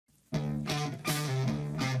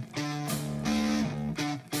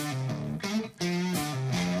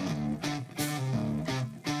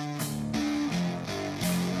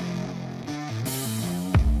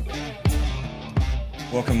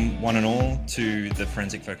Welcome one and all to the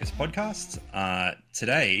Forensic Focus podcast.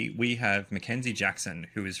 Today we have Mackenzie Jackson,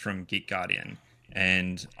 who is from Git Guardian,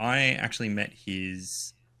 and I actually met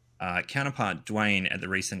his counterpart Dwayne at the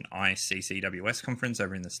recent ICCWS conference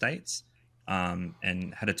over in the States,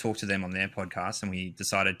 and had a talk to them on their podcast, and we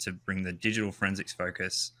decided to bring the digital forensics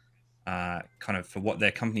focus kind of for what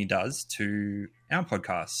their company does to our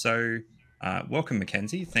podcast. So welcome,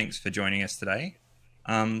 Mackenzie. Thanks for joining us today.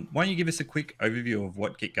 Why don't you give us a quick overview of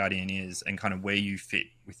what Git Guardian is and kind of where you fit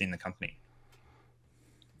within the company?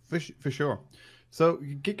 For sure. So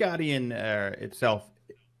Git Guardian itself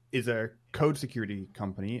is a code security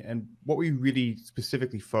company, and what we really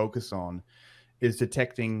specifically focus on is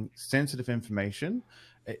detecting sensitive information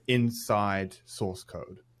inside source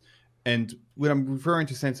code. And when I'm referring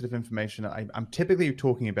to sensitive information, I'm typically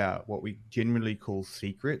talking about what we generally call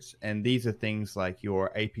secrets. And these are things like your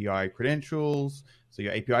API credentials, so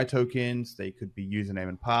your API tokens. They could be username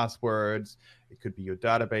and passwords. It could be your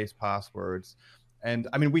database passwords. And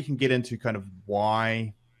I mean, we can get into kind of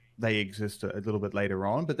why they exist a little bit later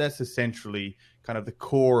on, but that's essentially kind of the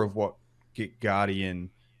core of what Git Guardian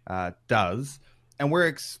does. And we're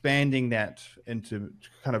expanding that into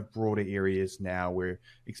kind of broader areas now. We're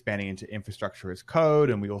expanding into infrastructure as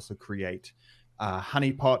code, and we also create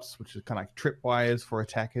honeypots, which is kind of like tripwires for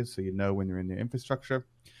attackers, so you know when they're in their infrastructure.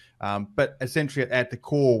 But essentially at the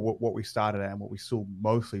core, what we started at and what we still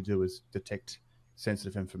mostly do is detect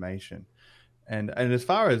sensitive information. And as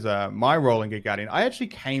far as my role in Git Guardian, I actually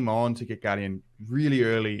came on to Git Guardian really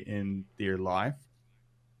early in their life.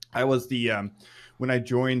 I was when I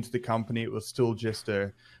joined the company, it was still just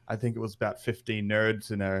I think it was about 15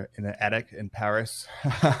 nerds in an attic in Paris.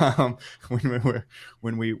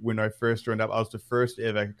 when I first joined up, I was the first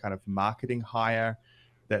ever kind of marketing hire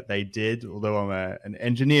that they did. Although I'm an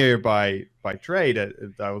engineer by trade,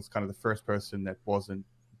 I was kind of the first person that wasn't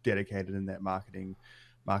dedicated in that marketing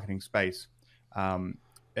space.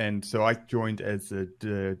 And so I joined as a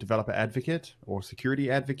developer advocate or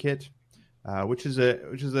security advocate. Which is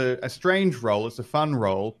a strange role. It's a fun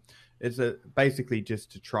role. It's basically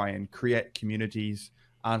just to try and create communities,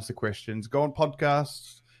 answer questions, go on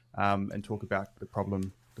podcasts, and talk about the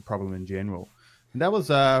problem in general. And that was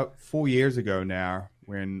 4 years ago now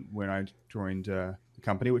when I joined the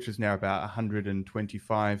company, which is now about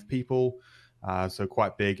 125 people, so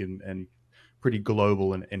quite big and pretty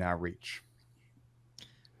global in our reach.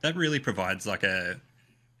 That really provides like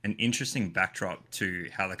an interesting backdrop to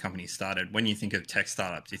how the company started. When you think of tech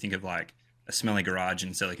startups, you think of like a smelly garage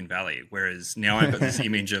in Silicon Valley, whereas now I've got this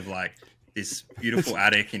image of like this beautiful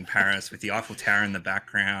attic in Paris with the Eiffel Tower in the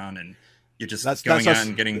background, and you're just going out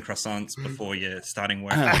and getting croissants before you're starting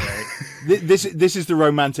work today. This is the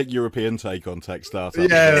romantic European take on tech startups.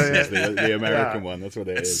 The American one. That's what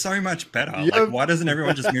it is. It's so much better. Like, why doesn't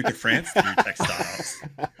everyone just move to France to do tech startups?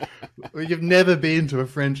 Well, you've never been to a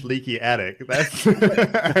French leaky attic. That's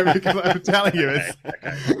because I'm telling you, it's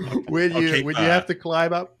when you have to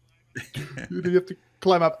climb up. You have to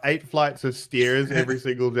climb up 8 flights of stairs every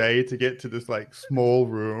single day to get to this like small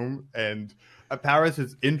room. And Paris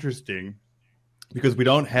is interesting because we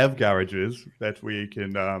don't have garages that we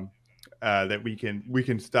can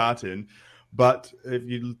start in. But if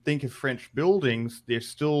you think of French buildings, they're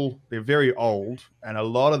very old, and a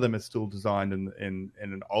lot of them are still designed in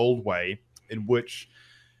an old way, in which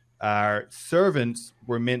servants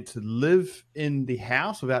were meant to live in the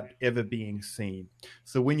house without ever being seen.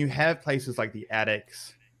 So when you have places like the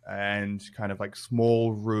attics and kind of like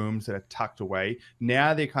small rooms that are tucked away,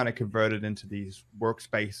 now they're kind of converted into these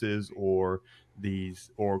workspaces or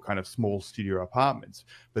kind of small studio apartments.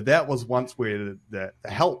 But that was once where the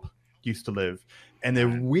help used to live, and they're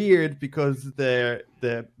weird because the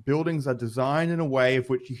buildings are designed in a way of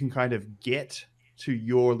which you can kind of get to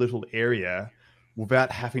your little area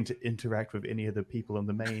without having to interact with any of the people in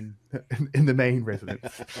the main residence.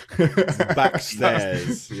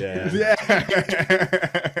 Backstairs.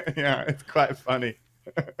 Yeah, it's quite funny.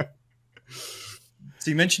 So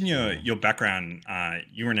you mentioned your background.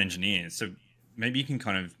 You were an engineer, so maybe you can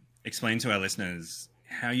kind of explain to our listeners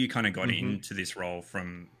how you kind of got into this role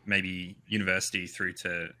from maybe university through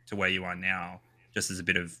to where you are now, just as a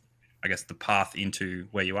bit of, I guess, the path into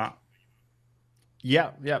where you are.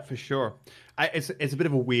 Yeah, for sure. It's a bit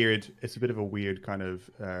of a weird kind of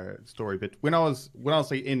story. But when I was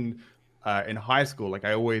like in high school, like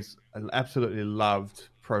I absolutely loved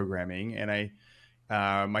programming, and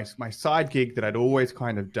my side gig that I'd always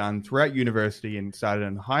kind of done throughout university and started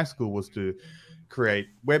in high school was to create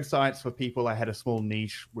websites for people. I had a small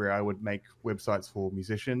niche where I would make websites for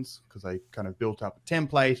musicians because I kind of built up a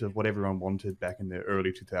template of what everyone wanted back in the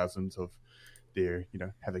early 2000s of their,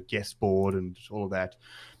 have a guest board and all of that.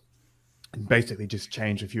 And basically just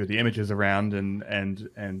change a few of the images around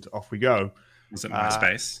and off we go. Was it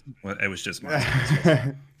MySpace? Well, it was just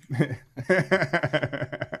MySpace.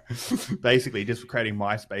 Basically just creating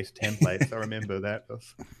MySpace templates. I remember that.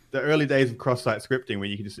 The early days of cross-site scripting where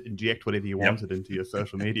you could just inject whatever you wanted into your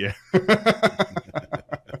social media.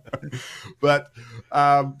 But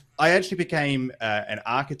I actually became an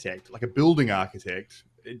architect, like a building architect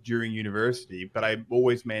during university, but I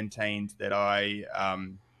always maintained that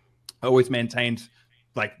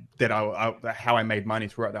how I made money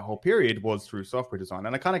throughout that whole period was through software design.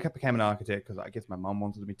 And I kind of became an architect because I guess my mom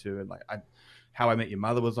wanted me to. And How I Met Your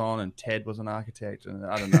Mother was on, and Ted was an architect, and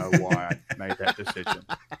I don't know why I made that decision.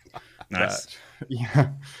 Nice. But, yeah.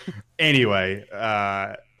 Anyway,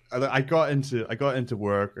 I got into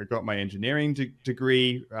work. I got my engineering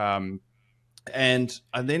degree, and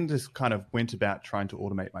I then just kind of went about trying to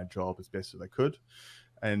automate my job as best as I could.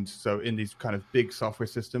 And so in these kind of big software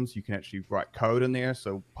systems, you can actually write code in there.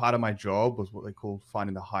 So part of my job was what they call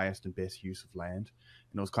finding the highest and best use of land.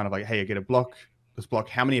 And it was kind of like, hey, I get a block, this block,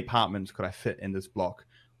 how many apartments could I fit in this block?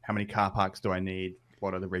 How many car parks do I need?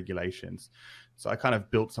 What are the regulations? So I kind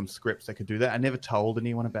of built some scripts that could do that. I never told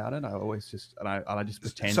anyone about it. I always just, I just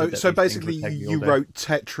pretended. So basically you wrote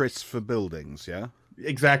Tetris for buildings, yeah?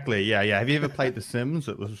 Exactly. Yeah. Have you ever played The Sims?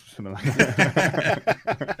 It was similar.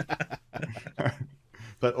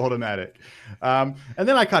 But automatic. And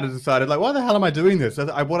then I kind of decided, like, why the hell am I doing this?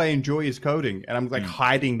 What I enjoy is coding. And I'm like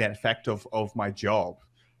hiding that fact of my job,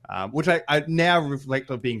 which I now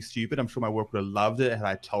reflect on being stupid. I'm sure my work would have loved it had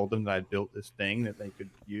I told them that I'd built this thing that they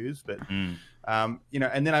could use. But, and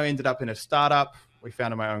then I ended up in a startup. We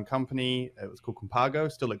founded my own company. It was called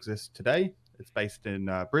Compago, still exists today. It's based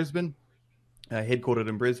in Brisbane. Headquartered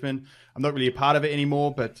in Brisbane. I'm not really a part of it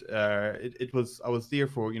anymore, but I was there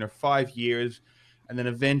for 5 years. And then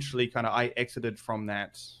eventually I exited from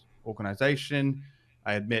that organization.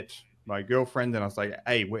 I had met my girlfriend and I was like,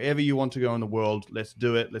 hey, wherever you want to go in the world, let's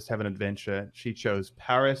do it. Let's have an adventure. She chose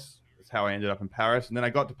Paris. That's how I ended up in Paris. And then I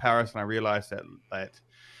got to Paris and I realized that I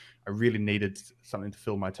really needed something to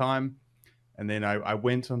fill my time. And then I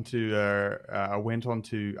went on to,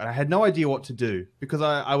 and I had no idea what to do because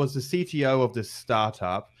I was the CTO of this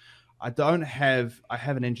startup. I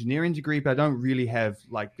have an engineering degree, but I don't really have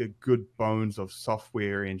like a good bones of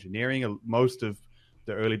software engineering. Most of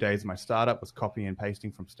the early days of my startup was copying and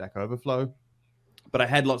pasting from Stack Overflow, but I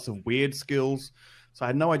had lots of weird skills. So I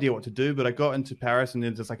had no idea what to do, but I got into Paris and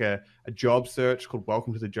then there's like a job search called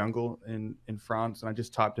Welcome to the Jungle in France. And I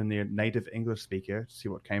just typed in there native English speaker to see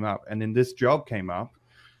what came up. And then this job came up,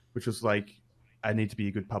 which was like, I need to be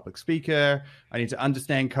a good public speaker. I need to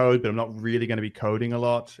understand code, but I'm not really going to be coding a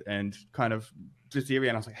lot, and kind of just the area.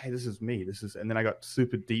 And I was like, hey, this is me. And then I got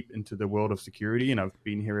super deep into the world of security, and I've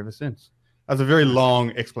been here ever since. That's a very long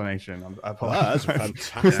explanation. That's a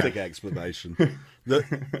fantastic explanation.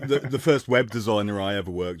 The first web designer I ever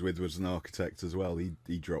worked with was an architect as well.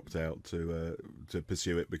 He dropped out to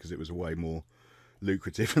pursue it because it was a way more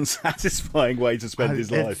lucrative and satisfying way to spend his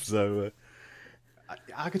life. So.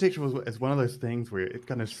 Architecture is one of those things where it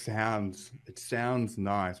kind of sounds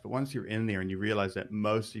nice, but once you're in there and you realize that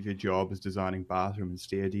most of your job is designing bathroom and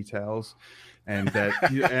stair details, and that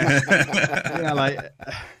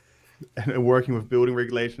and working with building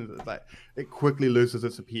regulations, it's like it quickly loses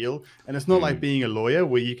its appeal. And it's not like being a lawyer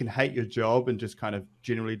where you can hate your job and just kind of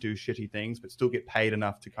generally do shitty things, but still get paid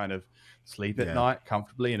enough to kind of sleep at night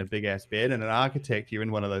comfortably in a big ass bed. And an architect, you're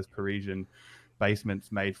in one of those Parisian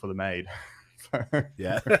basements made for the maid.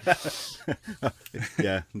 Yeah.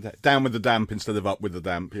 Yeah. Down with the damp instead of up with the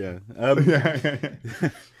damp. Yeah.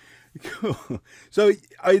 Cool. So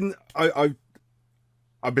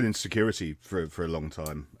I've been in security for a long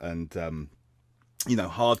time, and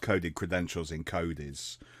hard coded credentials in code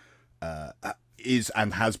is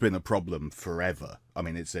and has been a problem forever. I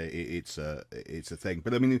mean, it's a thing.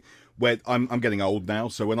 But I mean, I'm getting old now,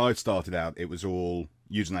 so when I started out, it was all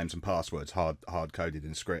usernames and passwords hard coded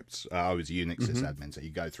in scripts. I was a Unix sysadmin, so you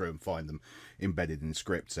go through and find them embedded in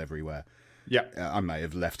scripts everywhere. Yeah, I may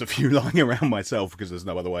have left a few lying around myself because there's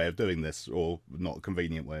no other way of doing this, or not a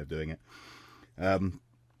convenient way of doing it.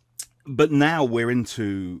 But now we're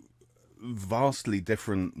into vastly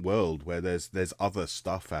different world where there's other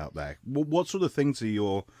stuff out there. What sort of things are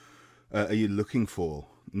you looking for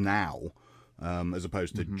now, as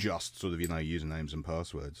opposed to just sort of usernames and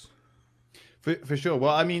passwords? For sure.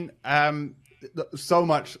 Well, I mean, so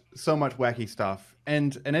much wacky stuff,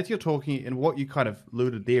 and as you're talking, and what you kind of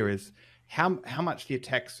alluded there is how much the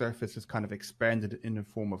attack surface has kind of expanded in the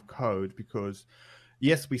form of code. Because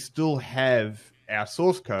yes, we still have our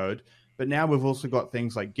source code, But now we've also got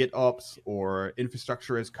things like GitOps or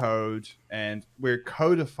infrastructure as code, and we're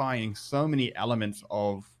codifying so many elements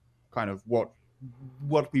of kind of what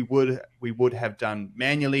we would have done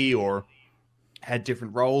manually or had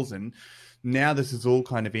different roles. And now this is all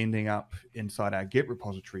kind of ending up inside our Git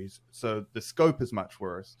repositories. So the scope is much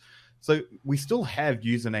worse. So we still have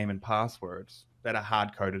username and passwords that are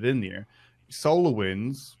hard coded in there.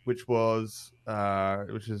 SolarWinds, which is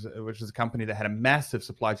a company that had a massive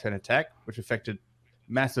supply chain attack, which affected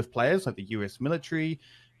massive players like the US military,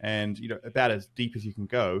 and about as deep as you can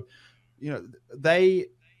go. They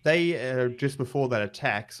just before that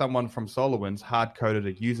attack, someone from SolarWinds hard coded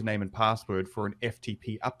a username and password for an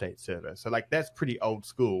FTP update server. So that's pretty old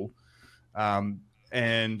school.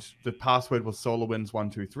 And the password was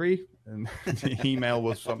SolarWinds123, and the email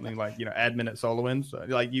was something like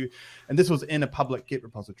admin@SolarWinds. And this was in a public Git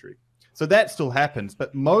repository. So that still happens,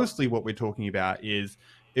 but mostly what we're talking about is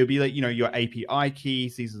it'll be like your API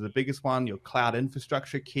keys. These are the biggest one. Your cloud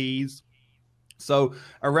infrastructure keys. So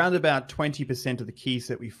around about 20% of the keys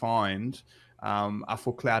that we find are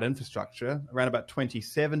for cloud infrastructure. Around about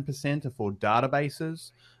 27% are for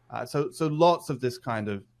databases. So lots of this kind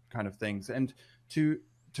of things. And to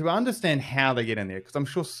understand how they get in there, because I'm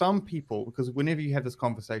sure some people, because whenever you have this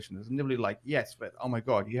conversation, there's nobody like, yes, but oh my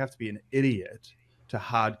God, you have to be an idiot to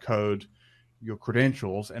hard code your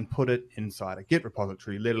credentials and put it inside a Git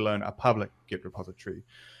repository, let alone a public Git repository.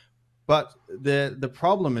 But the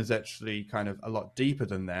problem is actually kind of a lot deeper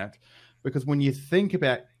than that, because when you think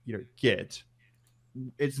about Git,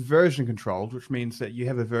 it's version controlled, which means that you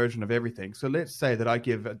have a version of everything. So let's say that I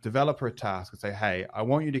give a developer a task and say, hey, I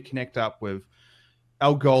want you to connect up with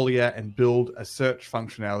Algolia and build a search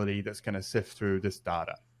functionality that's going to sift through this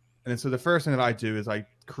data. And then so the first thing that I do is I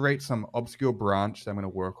create some obscure branch that I'm going to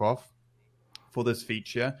work off for this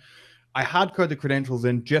feature. I hard code the credentials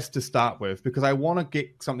in just to start with, because I want to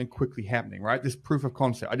get something quickly happening, right? This proof of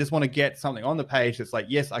concept. I just want to get something on the page that's like,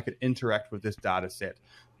 yes, I could interact with this data set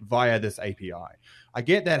via this API. I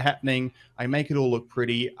get that happening. I make it all look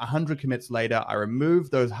pretty. 100 commits later, I remove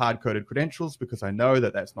those hard-coded credentials because I know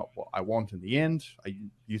that that's not what I want in the end. I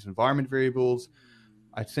use environment variables.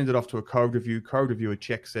 I send it off to a code review. Code reviewer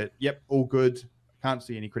checks it. Yep, all good. Can't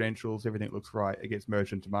see any credentials. Everything looks right. It gets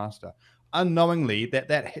merged into master. Unknowingly,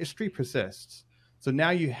 that history persists. So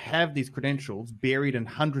now you have these credentials buried in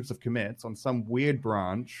hundreds of commits on some weird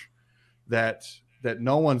branch that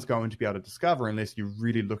no one's going to be able to discover unless you're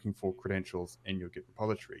really looking for credentials in your Git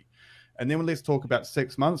repository. And then let's talk about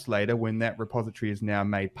 6 months later, when that repository is now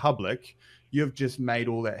made public, you've just made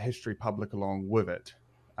all that history public along with it.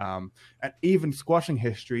 And even squashing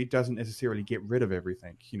history doesn't necessarily get rid of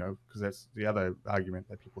everything, because that's the other argument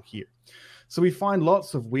that people hear. So we find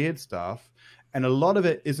lots of weird stuff, and a lot of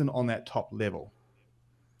it isn't on that top level.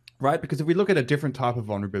 Right, because if we look at a different type of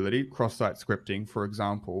vulnerability, cross-site scripting, for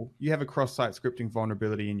example, you have a cross-site scripting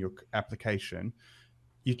vulnerability in your application.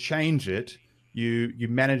 You change it, you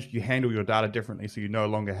handle your data differently, so you no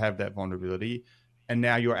longer have that vulnerability, and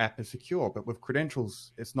now your app is secure. But with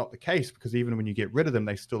credentials, it's not the case, because even when you get rid of them,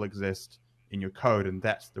 they still exist in your code, and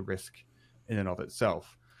that's the risk in and of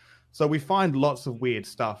itself. So we find lots of weird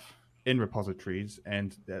stuff in repositories,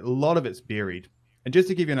 and a lot of it's buried. And just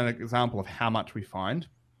to give you an example of how much we find,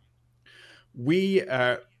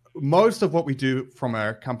 most of what we do from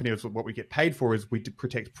our company, is what we get paid for, is we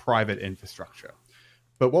protect private infrastructure.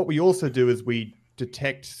 But what we also do is we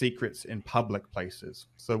detect secrets in public places.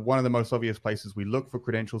 So one of the most obvious places we look for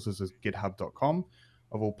credentials is github.com,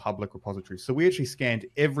 of all public repositories. So we actually scanned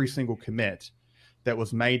every single commit that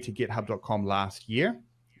was made to github.com last year.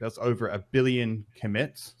 That's over 1 billion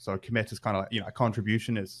commits. So a commit is kind of like, a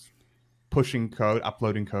contribution. It's pushing code,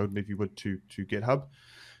 uploading code, if you would, to GitHub.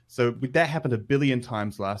 So that happened 1 billion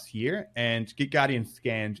times last year, and Git Guardian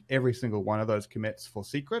scanned every single one of those commits for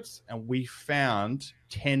secrets, and we found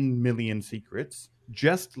 10 million secrets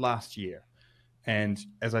just last year. And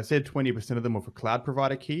as I said, 20% of them were for cloud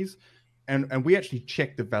provider keys, and we actually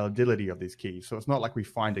checked the validity of these keys. So it's not like we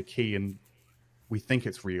find a key and we think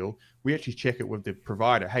it's real. We actually check it with the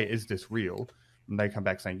provider. Hey, is this real? And they come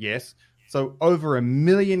back saying yes. So over 1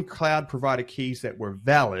 million cloud provider keys that were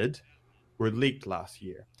valid were leaked last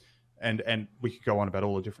year. And we could go on about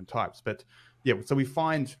all the different types. But yeah, so we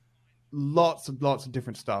find lots of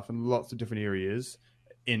different stuff in lots of different areas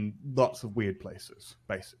in lots of weird places,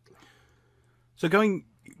 basically. So going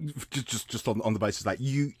just on the basis that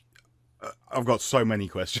I've got so many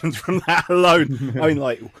questions from that alone. I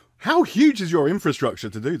mean, how huge is your infrastructure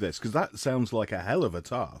to do this? Because that sounds like a hell of a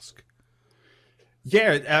task.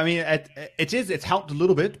 Yeah, I mean, it's helped a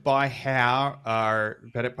little bit by how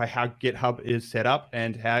GitHub is set up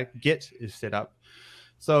and how Git is set up.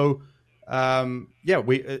 So, yeah,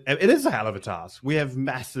 it is a hell of a task. We have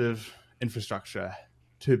massive infrastructure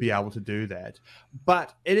to be able to do that,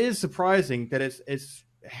 but it is surprising that it's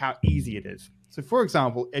how easy it is. So, for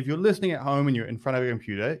example, if you're listening at home and you're in front of a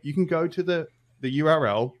computer, you can go to the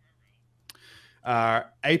URL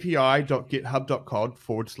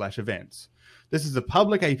api.github.com/events. This is a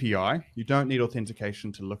public API. You don't need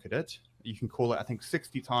authentication to look at it. You can call it, I think,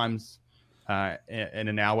 60 times in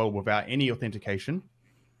an hour without any authentication.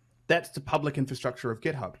 That's the public infrastructure of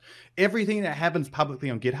GitHub. Everything that happens publicly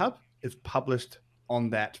on GitHub is published on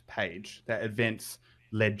that page, that events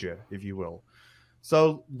ledger, if you will.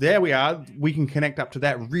 So there we are. We can connect up to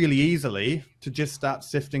that really easily to just start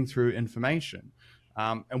sifting through information.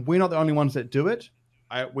 And we're not the only ones that do it.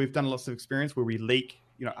 We've done lots of experience where we leak,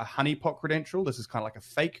 a honeypot credential. This is kind of like a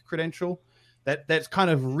fake credential that's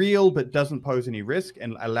kind of real but doesn't pose any risk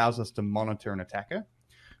and allows us to monitor an attacker.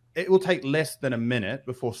 It will take less than a minute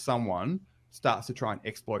before someone starts to try and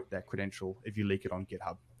exploit that credential if you leak it on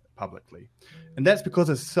GitHub publicly. And that's because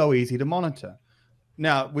it's so easy to monitor.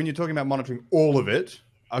 Now, when you're talking about monitoring all of it,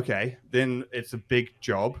 okay, then it's a big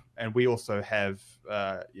job. And we also have,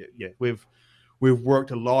 we've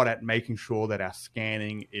worked a lot at making sure that our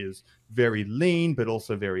scanning is very lean, but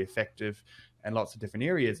also very effective and lots of different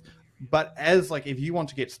areas. But if you want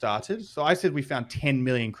to get started, so I said we found 10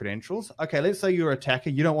 million credentials. Okay, let's say you're an attacker.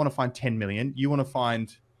 You don't want to find 10 million. You want to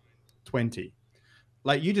find 20.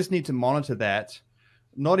 You just need to monitor that,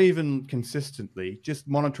 not even consistently. Just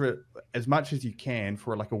monitor it as much as you can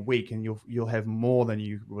for a week, and you'll have more than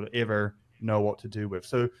you will ever know what to do with.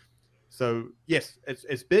 So yes,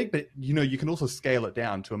 it's big, but you can also scale it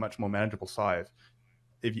down to a much more manageable size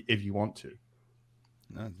if you want to.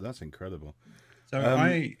 That's incredible. So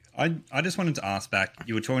I just wanted to ask back.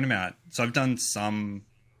 You were talking about, so I've done some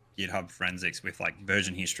GitHub forensics with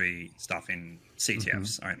version history stuff in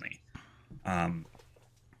CTFs only.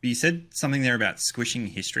 But you said something there about squishing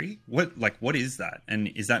history. What is that? And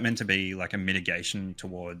is that meant to be a mitigation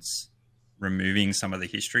towards removing some of the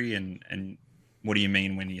history? And what do you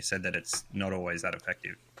mean when you said that it's not always that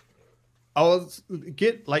effective?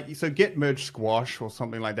 Git merge squash or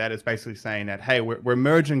something like that is basically saying that, hey, we're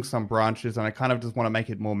merging some branches and I kind of just want to make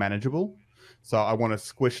it more manageable. So I want to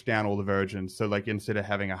squish down all the versions. So instead of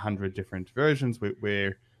having 100 different versions,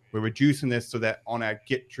 we're reducing this so that on our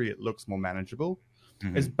Git tree, it looks more manageable.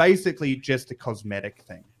 Mm-hmm. It's basically just a cosmetic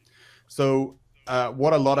thing. So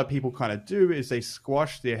what a lot of people kind of do is they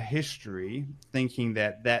squash their history thinking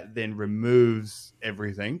that then removes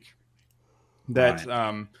everything that,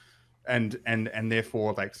 right. And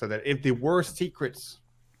therefore so that if there were secrets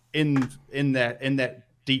in that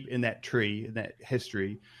deep in that tree, in that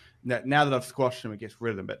history, that now that I've squashed them, it gets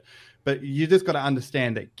rid of them. But you just got to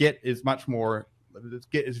understand that Git is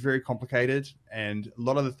very complicated, and a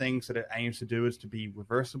lot of the things that it aims to do is to be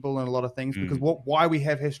reversible in a lot of things, because why we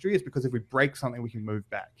have history is because if we break something, we can move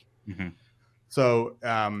back. Mm-hmm. So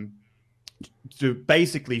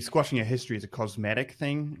basically squashing your history is a cosmetic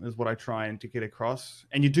thing is what I try to get across.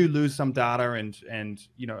 And you do lose some data and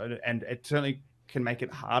it certainly can make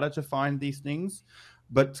it harder to find these things,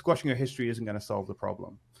 but squashing your history isn't going to solve the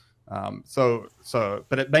problem.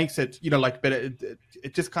 But it makes it, but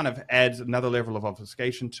it just kind of adds another level of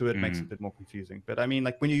obfuscation to it, makes it a bit more confusing. But I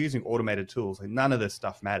mean, when you're using automated tools, none of this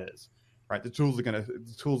stuff matters, right? The tools are going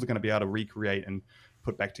to be able to recreate and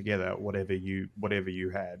put back together whatever you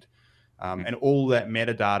had. And all that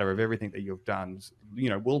metadata of everything that you've done,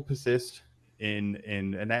 will persist and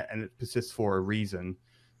it persists for a reason.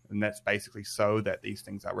 And that's basically so that these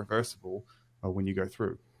things are reversible when you go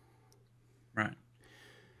through. Right.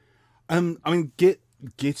 I mean, Git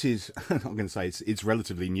is, I'm going to say it's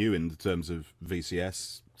relatively new in terms of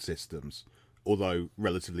VCS systems, although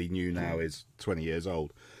relatively new now is 20 years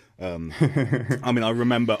old. I mean, I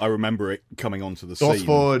remember it coming onto the scene.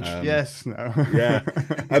 SourceForge, yes, no. Yeah.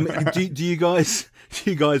 Do you guys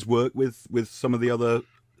work with some of the other?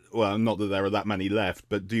 Well, not that there are that many left,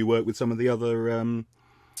 but do you work with some of the other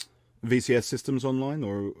VCS systems online,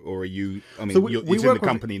 or are you? I mean, it's in the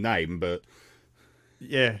company name, but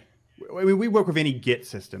yeah, I mean, we work with any Git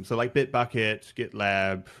system, so Bitbucket,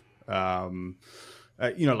 GitLab.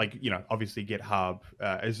 Obviously GitHub,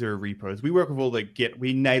 Azure repos. We work with all the Git.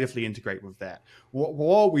 We natively integrate with that.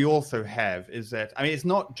 What we also have is that, I mean, it's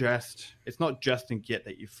not just in Git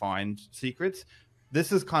that you find secrets.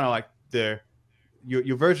 This is kind of like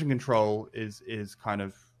your version control is kind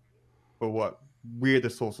of where the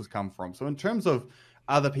sources come from. So in terms of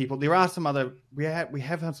other people. There are some other, we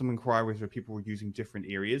have had some inquiries where people were using different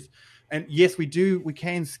areas. And yes, we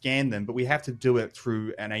can scan them, but we have to do it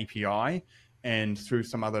through an API and through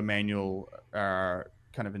some other manual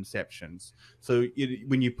kind of inceptions. So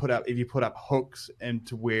if you put up hooks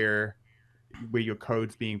into where your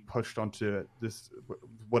code's being pushed onto this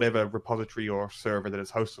whatever repository or server that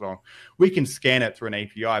it's hosted on, we can scan it through an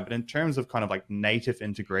API. But in terms of kind of like native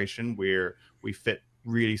integration where we fit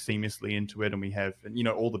really seamlessly into it and we have, you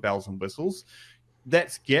know, all the bells and whistles,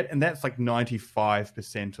 that's Git, and that's like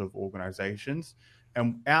 95% of organizations.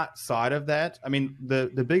 And outside of that, I mean,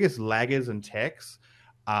 the biggest laggers in techs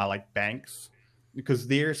are like banks, because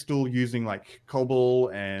they're still using like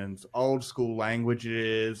COBOL and old school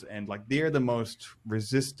languages, and like they're the most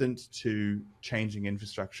resistant to changing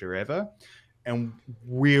infrastructure ever. And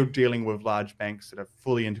we're dealing with large banks that are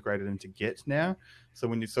fully integrated into Git now.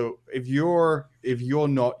 So if you're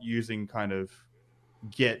not using kind of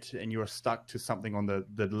Git and you're stuck to something on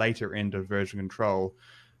the later end of version control,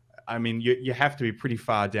 I mean, you have to be pretty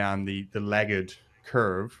far down the laggard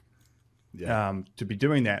curve to be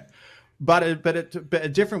doing that. But a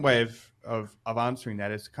different way of answering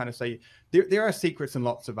that is to kind of say there are secrets in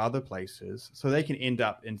lots of other places. So they can end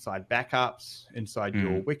up inside backups, inside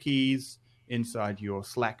your wikis, inside your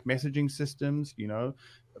Slack messaging systems. You know,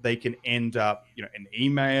 they can end up, you know, in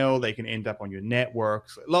email. They can end up on your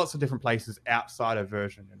networks. Lots of different places outside of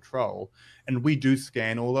version control. And we do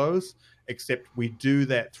scan all those, except we do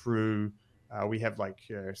that through. We have like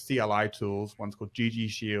CLI tools. One's called GG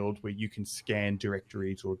Shield, where you can scan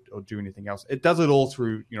directories or do anything else. It does it all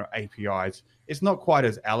through, you know, APIs. It's not quite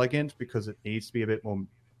as elegant because it needs to be a bit more.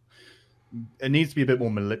 It needs to be a bit more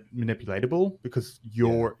manipulatable because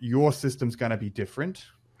your system's going to be different.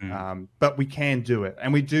 But we can do it,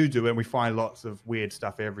 and we do it, and we find lots of weird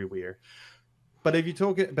stuff everywhere. But if you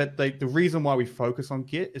talk, the reason why we focus on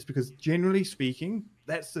Git is because, generally speaking,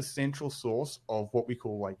 that's the central source of what we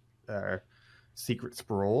call like secret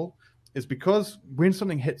sprawl. Is because when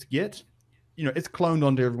something hits Git, you know, it's cloned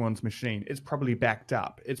onto everyone's machine. It's probably backed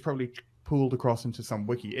up. It's probably pulled across into some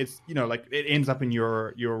wiki. It's, you know, like it ends up in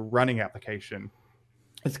your running application.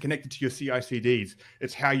 It's connected to your CI/CDs.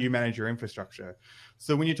 It's how you manage your infrastructure.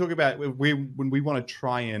 So when you talk about when we want to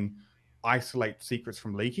try and isolate secrets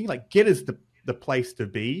from leaking, like Git is the place to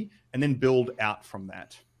be, and then build out from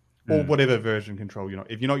that, or whatever version control. You know,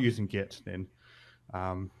 if you're not using Git, then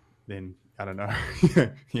I don't know.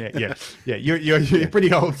 yeah. You're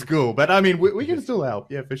pretty old school, but I mean, we can still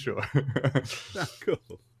help. Yeah, for sure.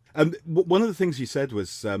 Cool. And one of the things you said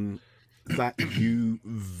was that you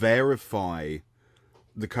verify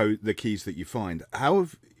the keys that you find.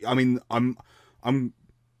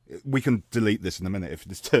 We can delete this in a minute if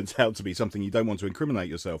this turns out to be something you don't want to incriminate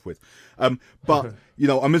yourself with. But you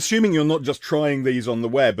know, I'm assuming you're not just trying these on the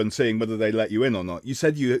web and seeing whether they let you in or not. You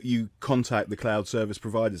said you contact the cloud service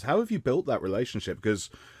providers. How have you built that relationship? Because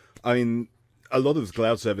I mean, a lot of the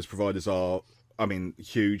cloud service providers are, I mean,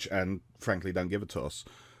 huge and frankly don't give a toss,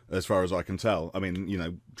 as far as I can tell. I mean, you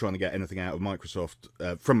know, trying to get anything out of Microsoft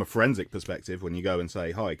from a forensic perspective, when you go and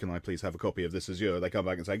say, "Hi, can I please have a copy of this Azure?" They come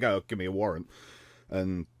back and say, "Go, give me a warrant."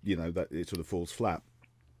 And you know that it sort of falls flat.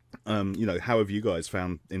 You know, how have you guys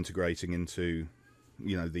found integrating into,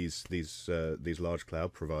 you know, these large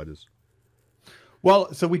cloud providers?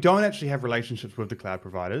 Well, so we don't actually have relationships with the cloud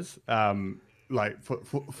providers, like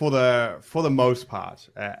for the most part,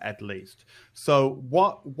 at least. So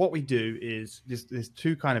what we do is there's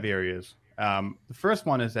two kind of areas. The first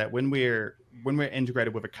one is that when we're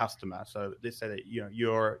integrated with a customer, so let's say that, you know,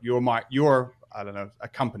 you're I don't know, a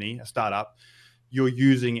company, a startup. You're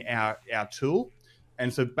using our tool,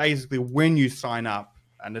 and so basically when you sign up,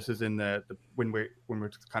 and this is in when we're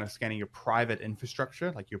kind of scanning your private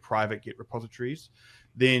infrastructure, like your private Git repositories,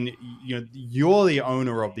 then you know you're the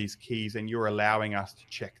owner of these keys, and you're allowing us to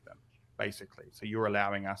check them, basically. So you're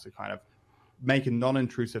allowing us to kind of make a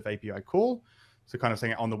non-intrusive API call. So kind of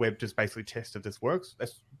saying on the web, just basically test if this works.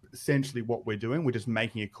 That's essentially what we're doing. We're just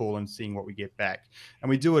making a call and seeing what we get back, and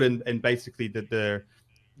we do it in basically the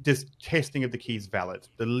just testing if the key is valid,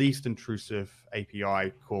 the least intrusive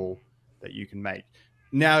API call that you can make.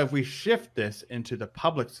 Now, if we shift this into the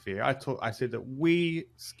public sphere, I said that we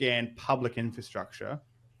scan public infrastructure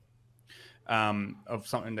of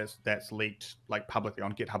something that's leaked like publicly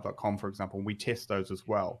on GitHub.com, for example. And we test those as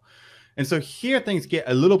well. And so here things get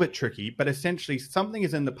a little bit tricky, but essentially something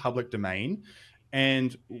is in the public domain.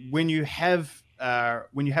 And when you have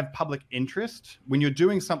public interest, when you're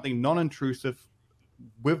doing something non-intrusive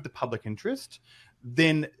with the public interest,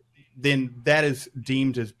 then that is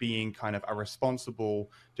deemed as being kind of a responsible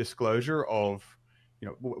disclosure of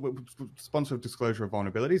responsive disclosure of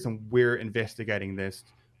vulnerabilities, and we're investigating this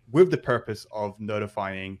with the purpose of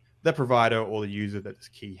notifying the provider or the user that this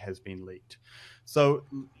key has been leaked. So,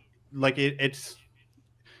 like it's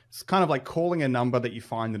kind of like calling a number that you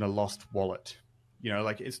find in a lost wallet.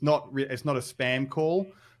 Like it's not a spam call,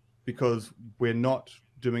 because we're not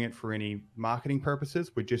doing it for any marketing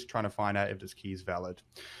purposes. We're just trying to find out if this key is valid.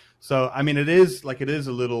 So, I mean, it is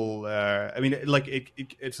a little,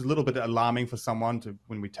 it's a little bit alarming for someone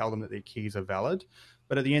when we tell them that their keys are valid.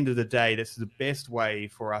 But at the end of the day, this is the best way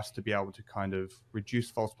for us to be able to kind of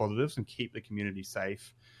reduce false positives and keep the community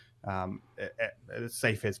safe, as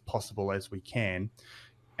safe as possible as we can.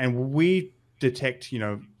 And we detect,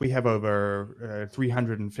 we have over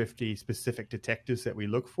 350 specific detectors that we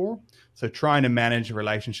look for. So trying to manage a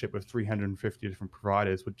relationship with 350 different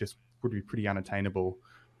providers would be pretty unattainable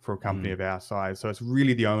for a company of our size. So it's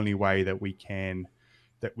really the only way that we can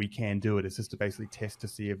do it, is just to basically test to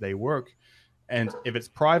see if they work. And if it's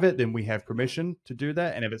private, then we have permission to do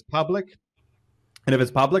that. And if it's public, then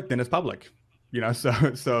it's public.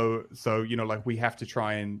 So like we have to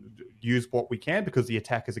try and use what we can, because the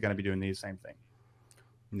attackers are going to be doing the same thing.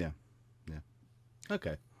 Yeah.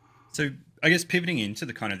 Okay. So I guess pivoting into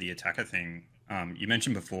the kind of the attacker thing, you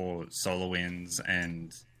mentioned before SolarWinds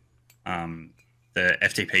and the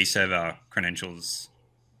FTP server credentials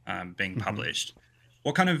being published.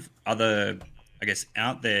 What kind of other, I guess,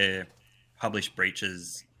 out there published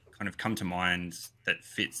breaches kind of come to mind that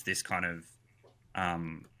fits this kind of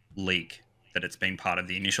leak, that it's been part of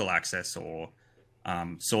the initial access, or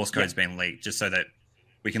source code's been leaked, just so that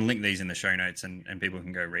we can link these in the show notes and people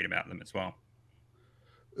can go read about them as well?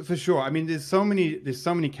 For sure. I mean, there's so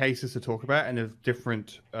many cases to talk about, and there's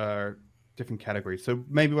different categories. So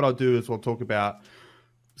maybe what I'll do is we'll talk about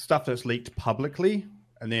stuff that's leaked publicly,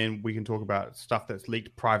 and then we can talk about stuff that's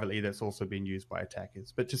leaked privately that's also been used by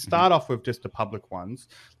attackers. But to start off with just the public ones,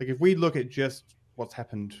 like if we look at just what's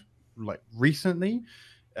happened like recently,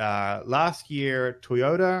 last year,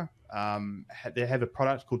 Toyota, they have a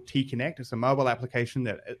product called T-Connect. It's a mobile application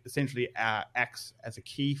that essentially acts as a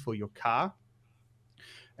key for your car.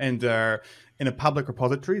 And in a public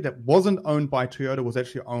repository that wasn't owned by Toyota, was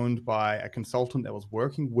actually owned by a consultant that was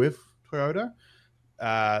working with Toyota.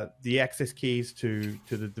 The access keys to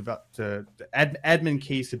the admin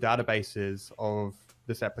keys to databases of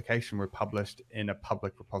this application were published in a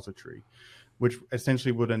public repository, which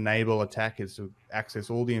essentially would enable attackers to access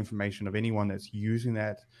all the information of anyone that's using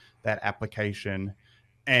that application,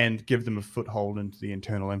 and give them a foothold into the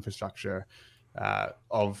internal infrastructure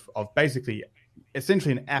of basically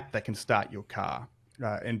essentially an app that can start your car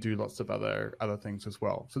and do lots of other things as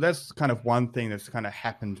well. So that's kind of one thing that's kind of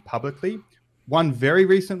happened publicly. One very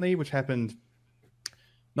recently, which happened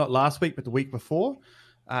not last week, but the week before.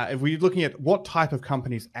 If we're looking at what type of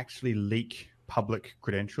companies actually leak public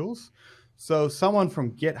credentials. So someone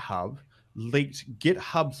from GitHub leaked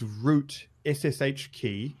GitHub's root SSH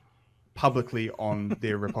key publicly on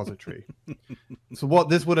their repository. So what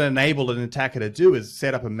this would enable an attacker to do is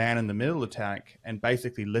set up a man-in-the-middle attack and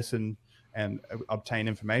basically listen and obtain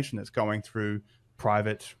information that's going through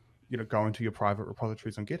private, going to your private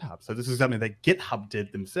repositories on GitHub. So this is something that GitHub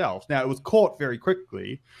did themselves. Now, it was caught very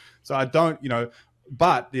quickly, so I don't,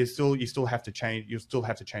 but you still have to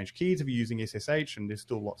change keys if you're using SSH, and there's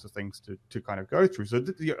still lots of things to kind of go through. So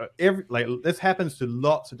this happens to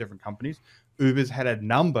lots of different companies. Uber's had a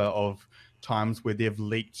number of times where they've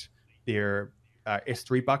leaked their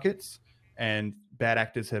S3 buckets, and bad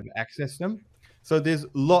actors have accessed them. So there's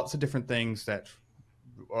lots of different things that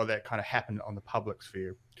kind of happen on the public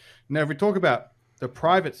sphere. Now, if we talk about the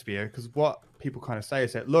private sphere, because what people kind of say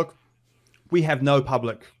is that, look, we have no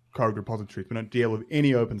public code repositories. We don't deal with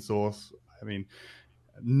any open source. I mean,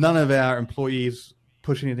 none of our employees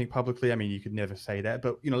push anything publicly. I mean, you could never say that,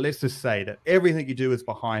 but let's just say that everything you do is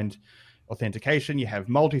behind authentication. You have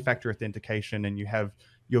multi-factor authentication, and you have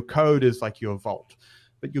your code is like your vault,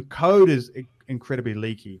 but your code is incredibly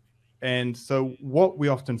leaky. And so what we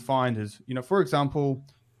often find is, for example,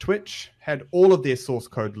 Twitch had all of their source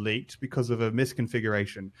code leaked because of a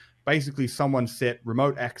misconfiguration. Basically, someone set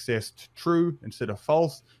remote access to true instead of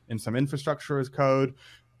false in some infrastructure as code,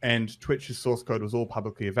 and Twitch's source code was all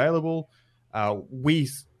publicly available. We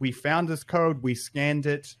found this code, we scanned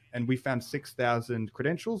it, and we found 6,000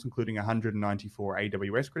 credentials, including 194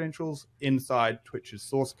 AWS credentials inside Twitch's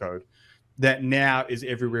source code that now is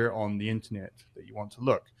everywhere on the internet that you want to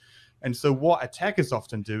look. And so what attackers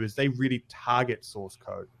often do is they really target source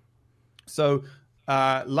code. So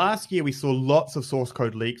last year we saw lots of source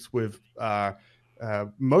code leaks with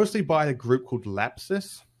mostly by a group called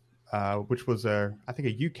Lapsus, which was I think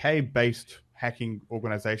a UK-based hacking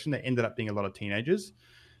organization that ended up being a lot of teenagers.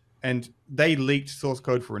 And they leaked source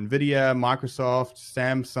code for NVIDIA, Microsoft,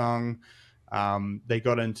 Samsung. They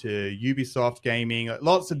got into Ubisoft gaming,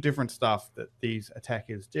 lots of different stuff that these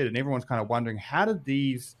attackers did. And everyone's kind of wondering, how did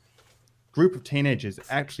these group of teenagers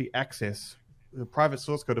actually access the private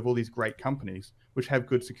source code of all these great companies which have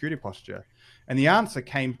good security posture? And the answer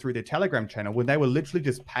came through their Telegram channel, when they were literally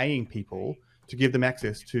just paying people to give them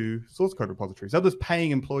access to source code repositories. They're just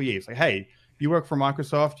paying employees, like, hey, you work for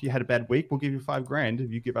Microsoft, you had a bad week, we'll give you $5,000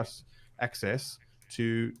 if you give us access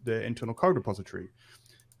to the internal code repository.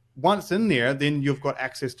 Once in there, then you've got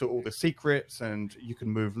access to all the secrets, and you can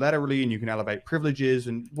move laterally, and you can elevate privileges,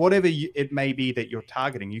 and whatever it may be that you're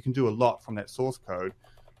targeting, you can do a lot from that source code.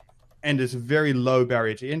 And it's a very low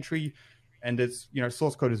barrier to entry, and it's, you know,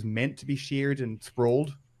 source code is meant to be shared and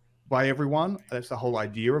sprawled by everyone. That's the whole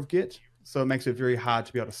idea of Git. So it makes it very hard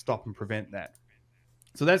to be able to stop and prevent that.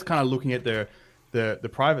 So that's kind of looking at the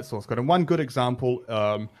private source code. And one good example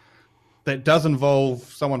that does involve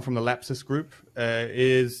someone from the Lapsus group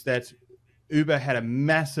is that Uber had a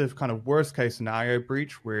massive kind of worst case scenario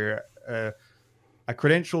breach where a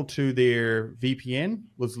credential to their VPN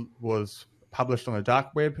was published on the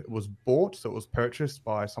dark web. It was bought, so it was purchased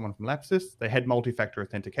by someone from Lapsus. They had multi-factor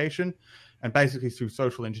authentication, and basically through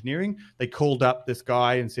social engineering, they called up this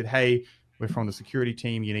guy and said, hey, we're from the security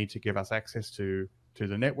team. You need to give us access to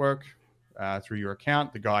the network through your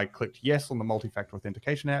account. The guy clicked yes on the multi-factor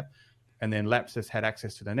authentication app, and then Lapsus had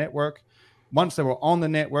access to the network. Once they were on the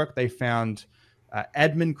network, they found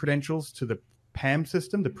admin credentials to the PAM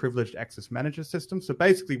system, the Privileged Access Manager system. So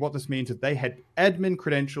basically what this means is they had admin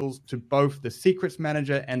credentials to both the secrets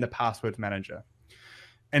manager and the password manager.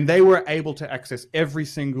 And they were able to access every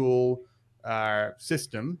single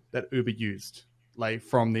system that Uber used, like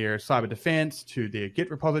from their cyber defense to their Git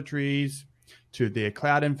repositories, to their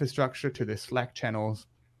cloud infrastructure, to their Slack channels.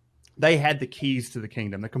 They had the keys to the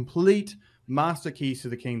kingdom, the complete master keys to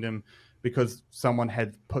the kingdom, because someone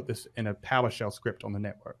had put this in a PowerShell script on the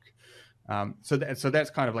network. So that's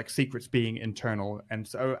kind of like secrets being internal. And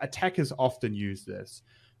so attackers often use this.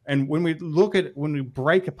 And when we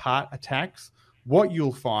break apart attacks, what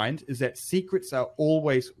you'll find is that secrets are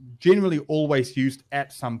generally always used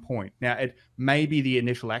at some point. Now, it may be the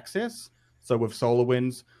initial access. So with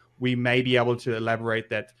SolarWinds, we may be able to elaborate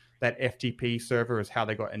that FTP server is how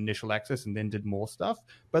they got initial access and then did more stuff.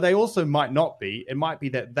 But they also might not be. It might be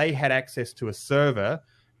that they had access to a server,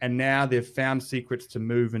 and now they've found secrets to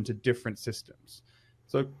move into different systems.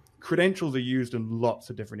 So credentials are used in lots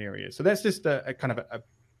of different areas. So that's just a kind of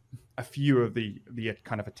a few of the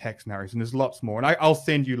kind of attack scenarios, and there's lots more. And I'll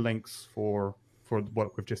send you links for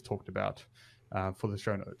what we've just talked about for the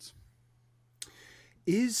show notes.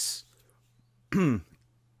 Is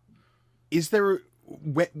there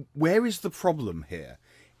where is the problem here?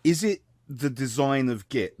 Is it the design of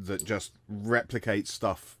Git that just replicates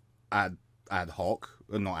stuff ad hoc,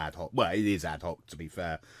 or not ad hoc? Well, it is ad hoc, to be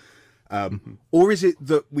fair. Or is it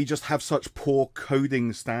that we just have such poor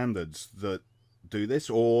coding standards that do this?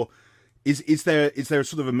 Or is there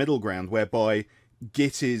sort of a middle ground whereby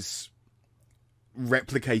Git is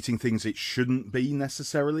replicating things it shouldn't be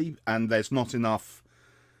necessarily, and there's not enough?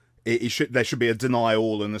 There should be a deny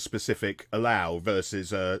all and a specific allow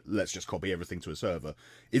versus let's just copy everything to a server.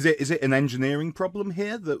 Is it an engineering problem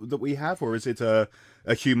here that we have, or is it a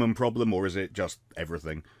human problem, or is it just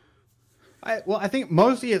everything? I think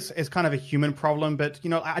mostly it's kind of a human problem, but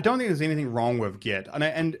I don't think there's anything wrong with Git,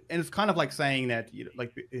 and it's kind of like saying that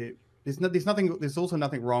there's also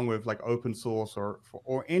nothing wrong with like open source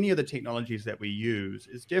or any of the technologies that we use.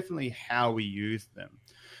 It's definitely how we use them.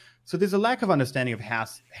 So there's a lack of understanding of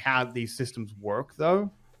how these systems work,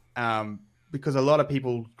 though, because a lot of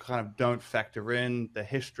people kind of don't factor in the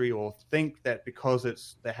history or think that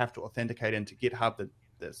because they have to authenticate into GitHub that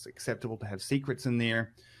it's acceptable to have secrets in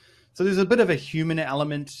there. So there's a bit of a human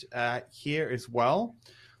element here as well.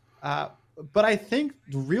 But I think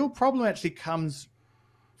the real problem actually comes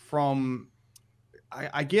from,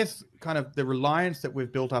 I guess, kind of the reliance that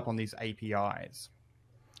we've built up on these APIs.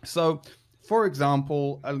 So, for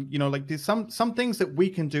example, like there's some things that we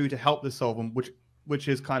can do to help this problem, which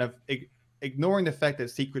is kind of ignoring the fact that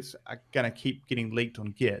secrets are going to keep getting leaked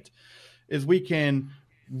on Git, is we can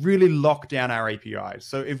really lock down our APIs.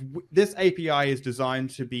 So if this API is designed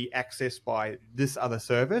to be accessed by this other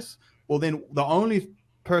service, well, then the only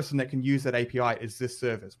person that can use that API is this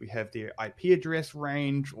service. We have their IP address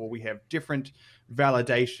range, or we have different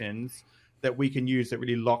validations that we can use that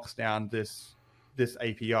really locks down this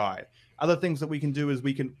API. Other things that we can do is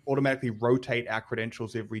we can automatically rotate our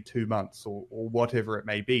credentials every 2 months or whatever it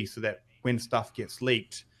may be, so that when stuff gets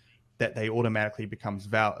leaked, that they automatically becomes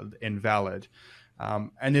invalid.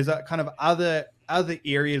 And there's a kind of other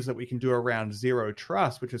areas that we can do around zero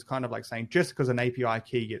trust, which is kind of like saying just because an API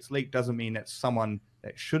key gets leaked doesn't mean that someone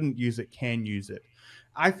that shouldn't use it can use it.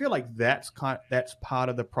 I feel like that's part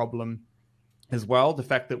of the problem as well. The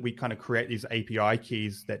fact that we kind of create these API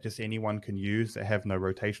keys that just anyone can use that have no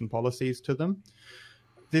rotation policies to them.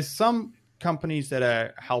 There's some companies that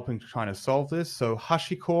are helping to try to solve this. So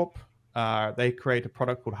HashiCorp, they create a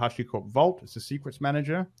product called HashiCorp Vault. It's a secrets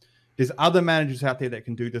manager. There's other managers out there that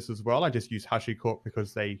can do this as well. I just use HashiCorp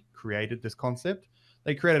because they created this concept.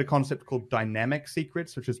 They created a concept called dynamic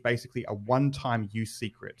secrets, which is basically a one-time use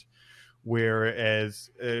secret, whereas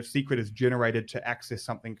a secret is generated to access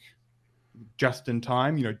something just in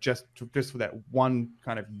time, just for that one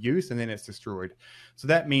kind of use, and then it's destroyed. So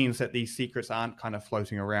that means that these secrets aren't kind of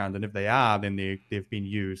floating around, and if they are, then they've been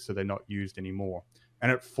used, so they're not used anymore,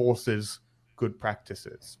 and it forces good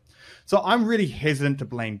practices. So I'm really hesitant to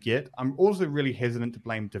blame Git. I'm also really hesitant to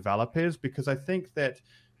blame developers, because I think that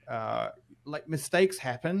like mistakes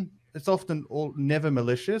happen. It's often never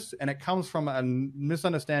malicious, and it comes from a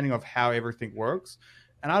misunderstanding of how everything works.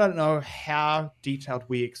 And I don't know how detailed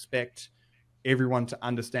we expect everyone to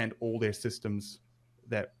understand all their systems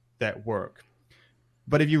that work.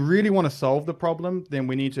 But if you really want to solve the problem, then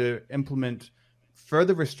we need to implement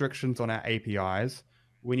further restrictions on our APIs.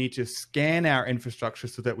 We need to scan our infrastructure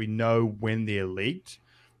so that we know when they're leaked.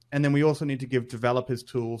 And then we also need to give developers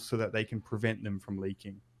tools so that they can prevent them from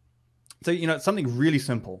leaking. So, something really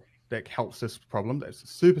simple that helps this problem, that's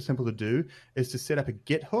super simple to do, is to set up a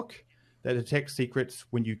Git hook that detects secrets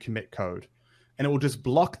when you commit code. And it will just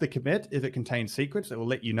block the commit if it contains secrets. It will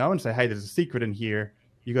let you know and say, hey, there's a secret in here.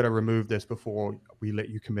 You got to remove this before we let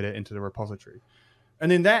you commit it into the repository.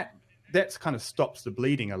 And then that's kind of stops the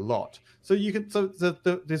bleeding a lot. So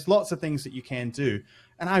there's lots of things that you can do.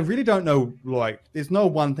 And I really don't know, there's no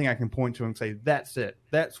one thing I can point to and say, that's it.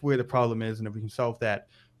 That's where the problem is. And if we can solve that,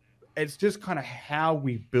 it's just kind of how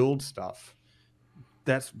we build stuff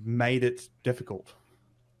that's made it difficult.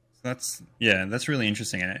 That's really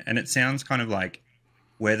interesting. And it sounds kind of like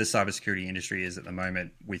where the cybersecurity industry is at the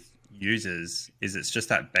moment with users is it's just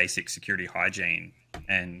that basic security hygiene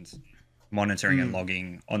and monitoring and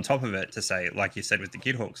logging on top of it to say, like you said with the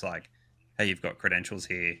Git hooks, like, hey, you've got credentials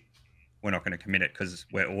here. We're not going to commit it because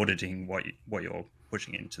we're auditing what you're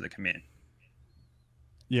pushing into the commit.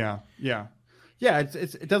 Yeah.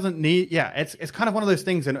 It doesn't need. It's kind of one of those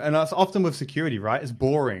things, and it's often with security, right? It's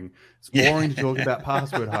boring. It's boring to talk about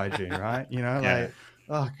password hygiene, right? Like,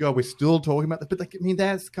 oh god, we're still talking about that. But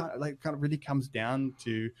that's kind of really comes down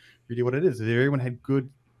to really what it is. If everyone had good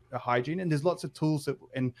hygiene, and there's lots of tools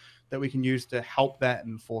that we can use to help that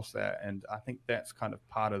and enforce that. And I think that's kind of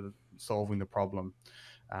part of solving the problem.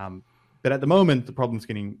 But at the moment, the problem's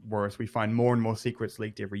getting worse. We find more and more secrets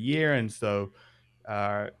leaked every year, and so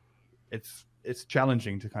it's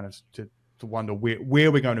challenging to kind of to wonder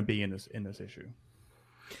where we're going to be in this issue.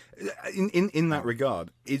 In that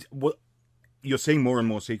regard, is what you're seeing more and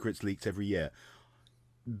more secrets leaked every year.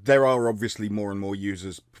 There are obviously more and more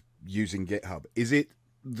users using GitHub. Is it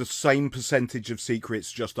the same percentage of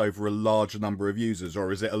secrets just over a larger number of users,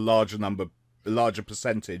 or is it a larger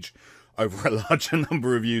percentage over a larger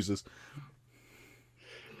number of users?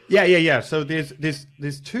 Yeah. So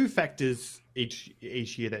there's two factors each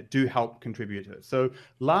year that do help contribute to it. So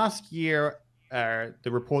last year,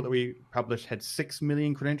 the report that we published had 6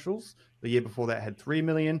 million credentials. The year before that had 3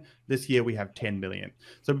 million. This year we have 10 million.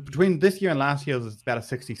 So between this year and last year, there's about a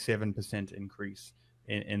 67% increase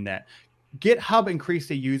in that. GitHub increased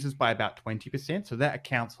their users by about 20%, so that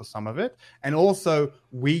accounts for some of it. And also,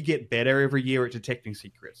 we get better every year at detecting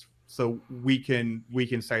secrets. So we can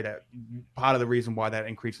say that part of the reason why that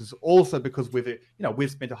increases also because we've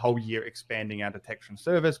spent a whole year expanding our detection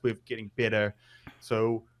service. We're getting better,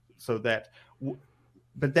 but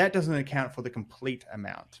that doesn't account for the complete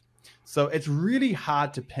amount. So it's really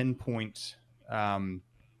hard to pinpoint,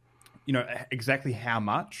 exactly how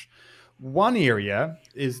much. One area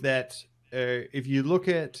is that if you look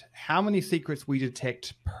at how many secrets we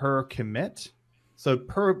detect per commit, so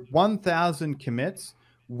per 1,000 commits,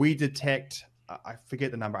 we detect, I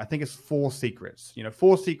forget the number, I think it's 4 secrets.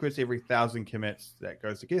 4 secrets every 1,000 commits that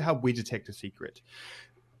goes to GitHub, we detect a secret.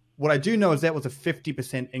 What I do know is that was a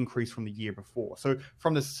 50% increase from the year before. So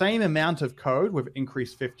from the same amount of code, we've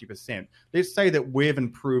increased 50%. Let's say that we've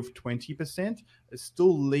improved 20%. It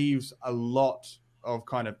still leaves a lot of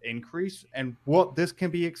kind of increase. And what this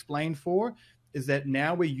can be explained for is that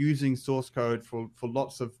now we're using source code for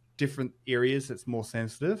lots of different areas that's more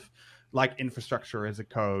sensitive. like infrastructure as a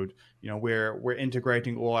code. We're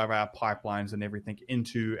integrating all of our pipelines and everything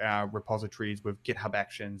into our repositories with GitHub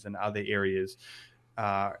Actions and other areas.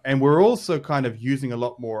 And we're also kind of using a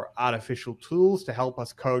lot more artificial tools to help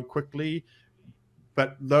us code quickly,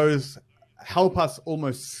 but those help us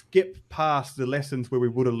almost skip past the lessons where we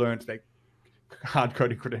would have learned that hard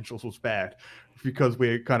coding credentials was bad, because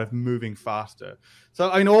we're kind of moving faster. So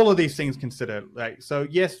all of these things considered, so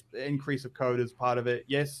yes, increase of code is part of it.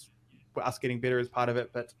 Yes, us getting better is part of it,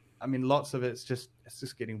 but lots of it's just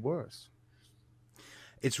getting worse.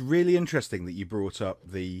 It's really interesting that you brought up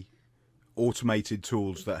the automated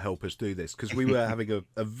tools that help us do this, because we were having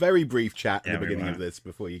a very brief chat at the beginning of this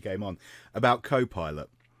before you came on about Copilot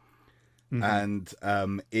and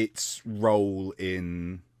its role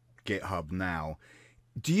in GitHub now.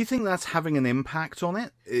 Do you think that's having an impact on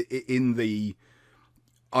it? I'm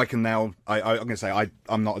going to say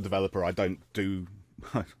I'm not a developer. I don't do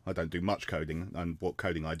much coding, and what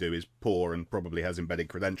coding I do is poor and probably has embedded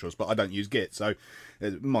credentials, but I don't use Git, so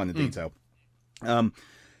minor detail.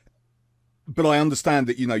 But I understand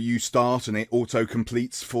that, you start and it auto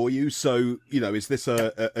completes for you. So, is this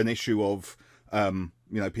an issue of,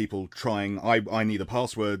 people trying, I need a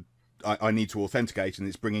password, I need to authenticate, and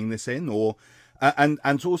it's bringing this in, or,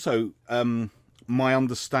 and also, my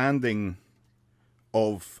understanding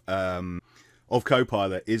of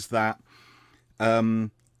Copilot is that, it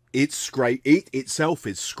itself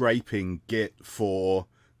is scraping Git for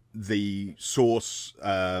the source,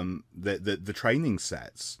 the training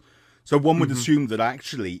sets. So one would assume that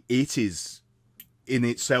actually it is in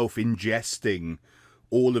itself ingesting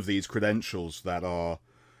all of these credentials that are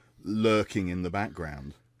lurking in the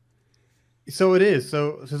background. So it is.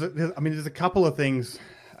 So there's a couple of things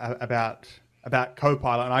about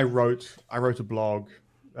Copilot, and I wrote a blog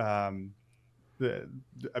about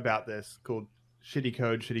this called "Shitty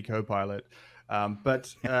Code, Shitty Copilot."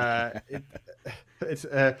 There's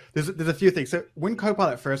a few things. So when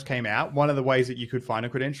Copilot first came out, one of the ways that you could find a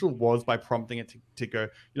credential was by prompting it to go,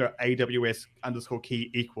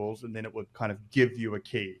 AWS_key equals, and then it would kind of give you a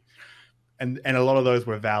key. And a lot of those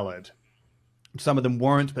were valid. Some of them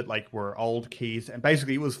weren't, but were old keys. And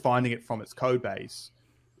basically it was finding it from its code base.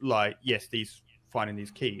 Finding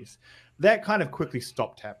these keys. That kind of quickly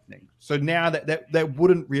stopped happening. So now that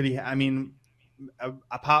wouldn't really,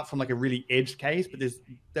 apart from a really edged case, but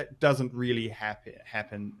that doesn't really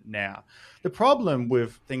happen now. The problem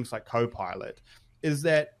with things like Copilot is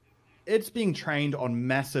that it's being trained on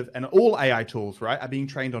massive, and all AI tools, right, are being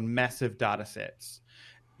trained on massive data sets.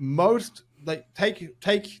 Most,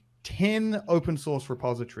 take 10 open source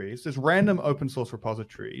repositories, just random open source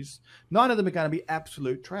repositories. 9 of them are going to be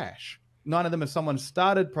absolute trash. 9 of them are someone's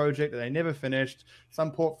started project that they never finished,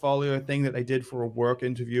 some portfolio thing that they did for a work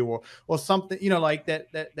interview, or something,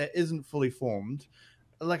 that isn't fully formed.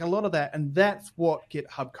 A lot of that, and that's what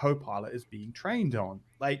GitHub Copilot is being trained on.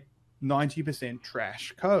 90%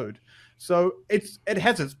 trash code. So it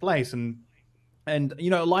has its place, and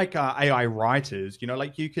AI writers,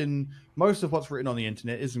 most of what's written on the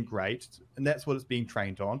internet isn't great, and that's what it's being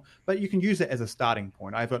trained on, but you can use it as a starting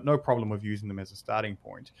point. I've got no problem with using them as a starting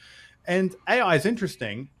point. And AI is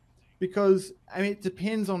interesting because, it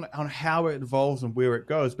depends on how it evolves and where it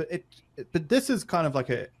goes, but this is kind of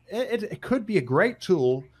it could be a great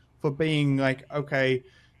tool for being okay,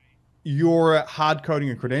 you're hard coding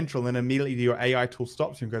a credential, and then immediately your AI tool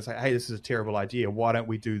stops you and goes hey, this is a terrible idea. Why don't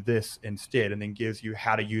we do this instead? And then gives you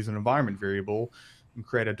how to use an environment variable and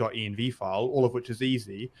create a .env file, all of which is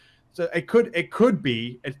easy. So it could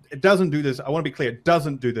be, it doesn't do this. I want to be clear, it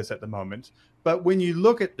doesn't do this at the moment. But when you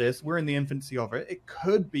look at this, we're in the infancy of it. It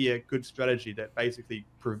could be a good strategy that basically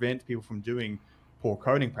prevents people from doing poor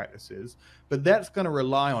coding practices. But that's going to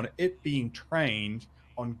rely on it being trained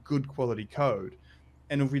on good quality code.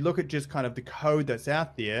 And if we look at just kind of the code that's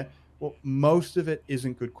out there, well, most of it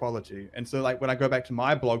isn't good quality. And so when I go back to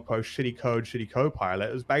my blog post, Shitty Code, Shitty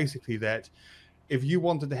Copilot, it was basically that if you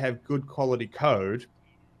wanted to have good quality code,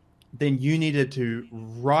 then you needed to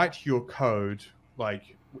write your code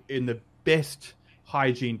in the best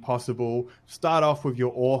hygiene possible, start off with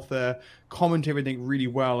your author, comment everything really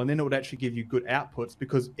well, and then it would actually give you good outputs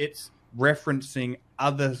because it's referencing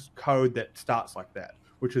other code that starts like that,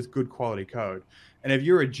 which is good quality code. And if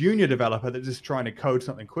you're a junior developer that's just trying to code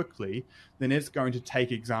something quickly, then it's going to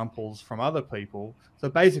take examples from other people. So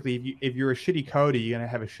basically, if you're a shitty coder, you're going to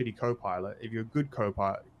have a shitty Copilot. If you're a good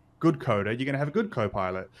coder, you're going to have a good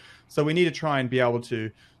Copilot. So we need to try and be able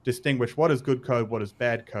to distinguish what is good code, what is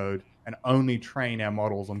bad code, and only train our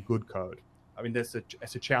models on good code. That's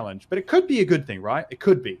a challenge, but it could be a good thing, right? It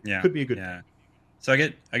could be. Yeah. It could be a good thing. So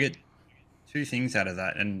I get 2 things out of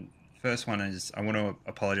that, and First one is I want to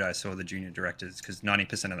apologize to all the junior directors because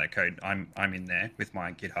 90% of that code I'm in there with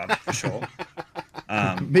my GitHub for sure.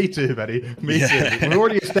 Me too, buddy. Me too. We've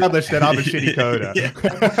already established that I'm a shitty coder.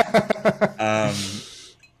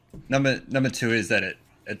 Number two is that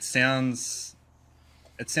it sounds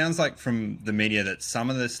like from the media that some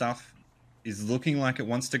of the stuff is looking like it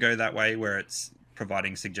wants to go that way, where it's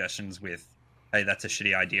providing suggestions with, hey, that's a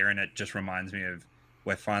shitty idea, and it just reminds me of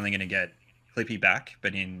we're finally going to get Clippy back,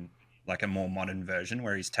 but in like a more modern version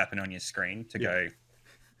where he's tapping on your screen to go,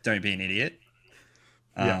 don't be an idiot.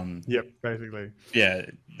 Yep, basically. Yeah,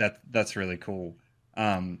 that's really cool.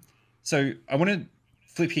 So I want to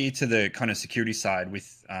flip here to the kind of security side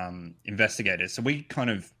with investigators. So we kind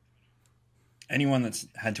of, anyone that's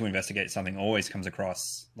had to investigate something always comes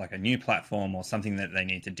across like a new platform or something that they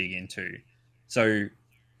need to dig into. So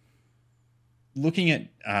looking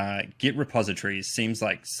at Git repositories seems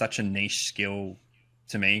like such a niche skill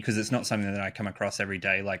to me because it's not something that I come across every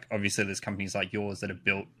day. Like obviously there's companies like yours that are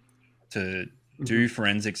built to do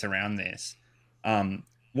forensics around this.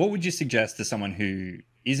 What would you suggest to someone who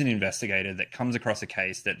is an investigator that comes across a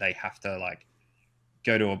case that they have to like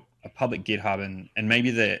go to a public GitHub and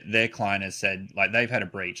maybe their client has said, like they've had a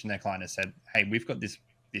breach and their client has said, hey, we've got this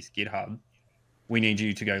GitHub. We need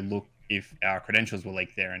you to go look if our credentials will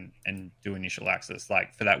leak there and do initial access.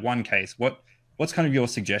 Like for that one case, what's kind of your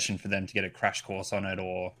suggestion for them to get a crash course on it,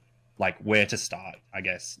 or like where to start, I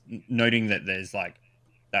guess, noting that there's like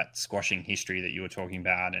that squashing history that you were talking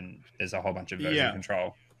about and there's a whole bunch of version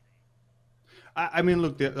control. I mean,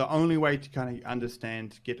 look, the only way to kind of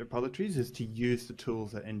understand Git repositories is to use the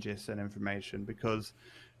tools that ingest that information, because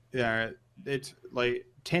it's like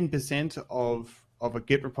 10% of a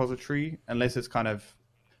Git repository, unless it's kind of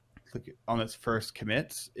like on its first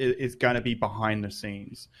commits, is going to be behind the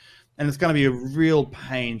scenes. And it's going to be a real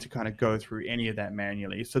pain to kind of go through any of that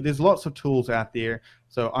manually. So there's lots of tools out there.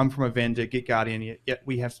 So I'm from a vendor, Git Guardian. Yet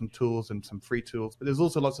we have some tools and some free tools, but there's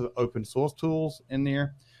also lots of open source tools in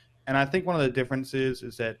there. And I think one of the differences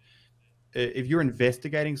is that if you're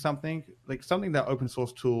investigating something, like something that open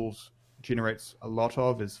source tools generates a lot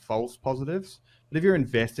of is false positives. But if you're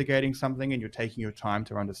investigating something and you're taking your time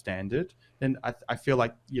to understand it, then I feel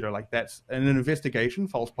like, like that's, in an investigation,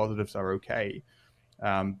 false positives are okay.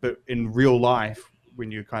 But in real life,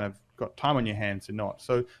 when you kind of got time on your hands, they're not.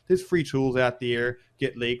 So there's free tools out there.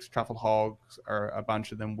 GitLeaks, TruffleHogs are a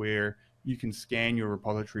bunch of them where you can scan your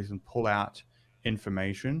repositories and pull out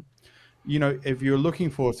information. If you're looking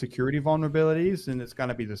for security vulnerabilities, then it's going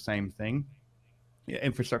to be the same thing.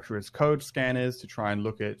 Infrastructure as code scanners to try and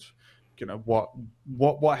look at,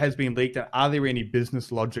 what has been leaked, and are there any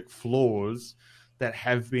business logic flaws that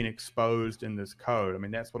have been exposed in this code? I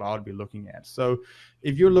mean, that's what I would be looking at. So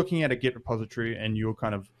if you're looking at a Git repository and you're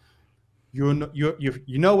kind of, you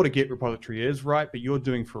know what a Git repository is, right? But you're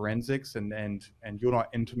doing forensics and you're not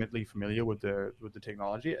intimately familiar with the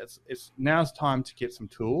technology. It's now's time to get some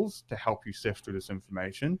tools to help you sift through this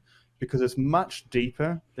information, because it's much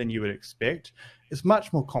deeper than you would expect. It's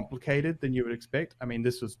much more complicated than you would expect. I mean,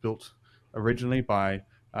 this was built originally by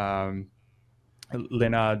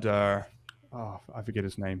Leonard. I forget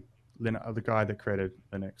his name. Leonard, the guy that created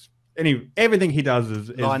Linux. Anyway, everything he does is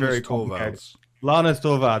very complicated. Linus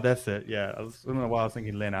Torvald, that's it. Yeah, I don't know why I was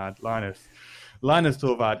thinking Leonard. Linus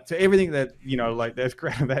Torvald. So everything that that's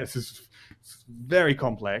great. That's just very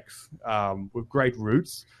complex with great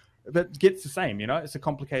roots, but Git's the same. It's a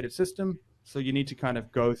complicated system, so you need to kind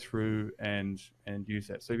of go through and use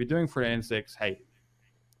that. So if you're doing forensics, hey,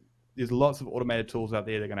 there's lots of automated tools out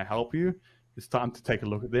there that are going to help you. It's time to take a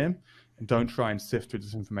look at them, and don't try and sift through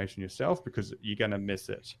this information yourself, because you're going to miss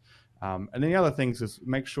it. And then the other things is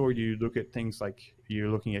make sure you look at things like you're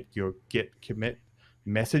looking at your Git commit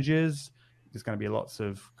messages. There's going to be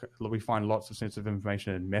we find lots of sensitive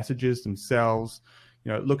information in messages themselves.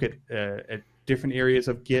 Look at different areas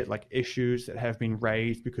of Git, like issues that have been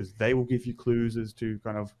raised, because they will give you clues as to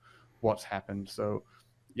kind of what's happened. So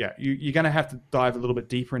yeah, you're going to have to dive a little bit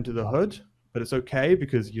deeper into the hood, but it's okay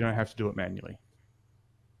because you don't have to do it manually.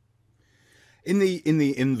 In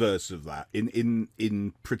the inverse of that,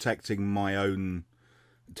 in protecting my own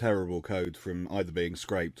terrible code from either being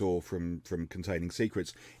scraped or from containing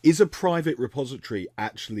secrets, is a private repository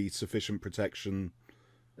actually sufficient protection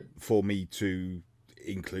for me to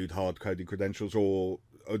include hard-coded credentials, or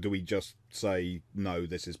do we just say, no,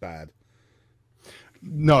 this is bad?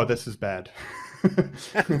 No, this is bad.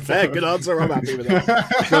 Fair, good answer. I'm happy with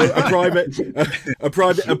that. So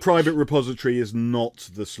a private repository is not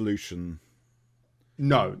the solution.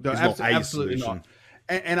 No, absolutely not.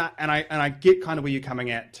 And I get kind of where you're coming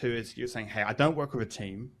at too. Is you're saying, hey, I don't work with a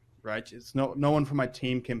team. right? It's no one from my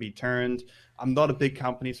team can be turned. I'm not a big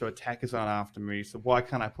company, so attackers aren't after me. So why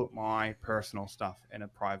can't I put my personal stuff in a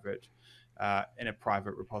private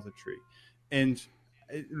repository? And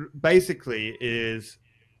it basically is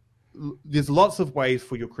there's lots of ways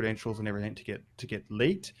for your credentials and everything to get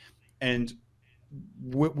leaked. And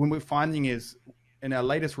when we're finding is in our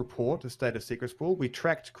latest report, the State of Secrets Pool, we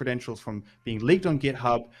tracked credentials from being leaked on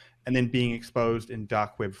GitHub and then being exposed in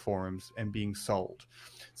dark web forums and being sold.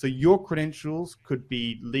 So your credentials could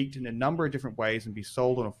be leaked in a number of different ways and be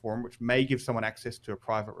sold on a forum, which may give someone access to a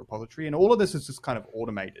private repository. And all of this is just kind of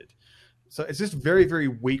automated. So it's just very, very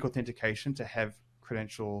weak authentication to have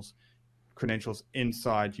credentials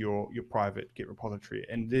inside your private Git repository,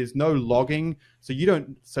 and there's no logging, so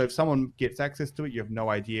if someone gets access to it, you have no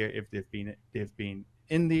idea if they've been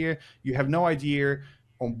in there. You have no idea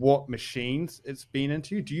on what machines it's been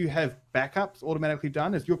into. Do you have backups automatically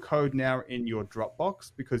done? Is your code now in your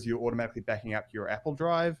Dropbox because you're automatically backing up your Apple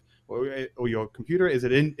Drive or your computer? Is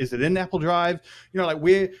it in Apple Drive? Like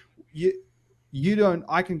where you don't.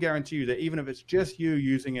 I can guarantee you that even if it's just you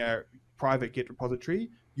using a private Git repository,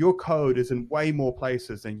 your code is in way more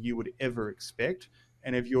places than you would ever expect.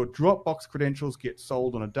 And if your Dropbox credentials get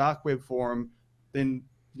sold on a dark web forum, then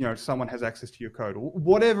someone has access to your code,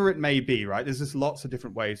 whatever it may be, right? There's just lots of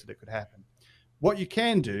different ways that it could happen. What you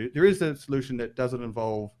can do, there is a solution that doesn't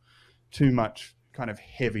involve too much kind of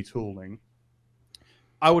heavy tooling.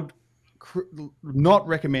 I would not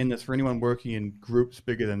recommend this for anyone working in groups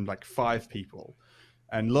bigger than like 5 people.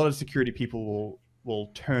 And a lot of security people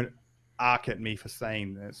will arc at me for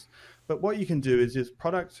saying this, but what you can do is there's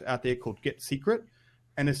products out there called Git Secret,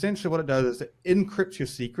 and essentially what it does is it encrypts your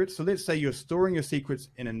secrets. So let's say you're storing your secrets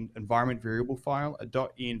in an environment variable file, a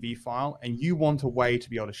 .env file, and you want a way to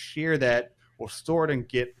be able to share that or store it in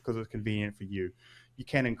Git because it's convenient for you. You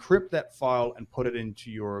can encrypt that file and put it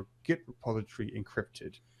into your Git repository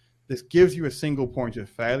encrypted. This gives you a single point of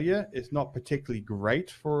failure. It's not particularly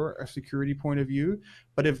great for a security point of view,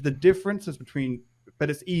 but if the difference is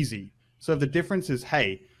but it's easy. So if the difference is,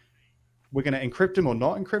 hey, we're going to encrypt them or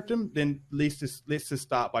not encrypt them, then let's just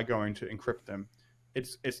start by going to encrypt them.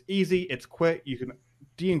 It's easy, it's quick. You can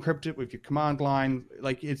de-encrypt it with your command line.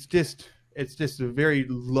 Like it's just a very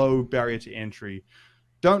low barrier to entry.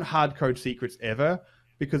 Don't hard code secrets ever,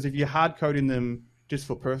 because if you're hard coding them just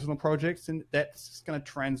for personal projects, then that's just going to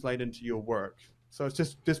translate into your work. So it's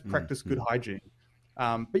just practice good hygiene.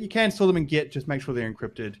 But you can store them in Git. Just make sure they're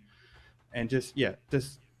encrypted, and just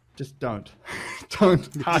don't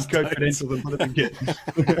hard code credentials and put it in Git.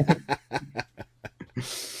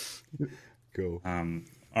 Cool. All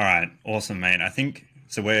right, awesome, mate. I think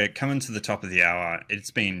so. We're coming to the top of the hour.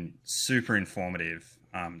 It's been super informative,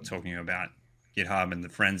 talking about GitHub and the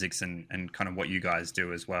forensics and kind of what you guys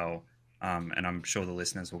do as well. And I'm sure the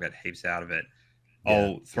listeners will get heaps out of it. Yeah.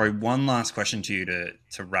 I'll throw one last question to you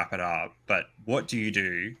to wrap it up. But what do you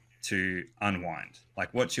do to unwind?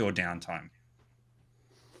 Like, what's your downtime?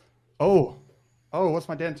 Oh, what's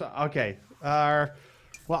my downtime? Okay.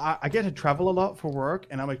 Well, I get to travel a lot for work,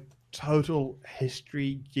 and I'm a total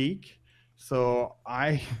history geek. So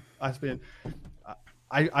I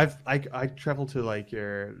travel to like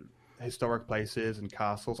your historic places and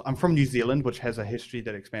castles. I'm from New Zealand, which has a history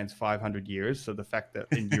that expands 500 years. So the fact that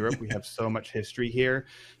in Europe we have so much history here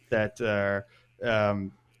that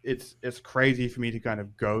it's crazy for me to kind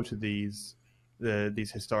of go to these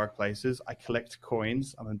historic places. I collect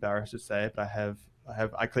coins. I'm embarrassed to say it, but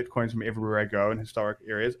I collect coins from everywhere I go in historic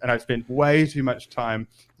areas, and I spent way too much time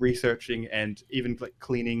researching and even like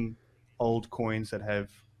cleaning old coins that have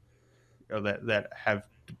that have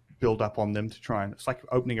build up on them to try and, it's like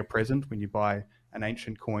opening a present when you buy an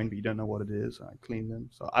ancient coin but you don't know what it is. I clean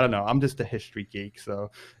them. So I don't know, I'm just a history geek,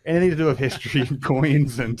 so anything to do with history and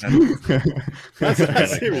coins and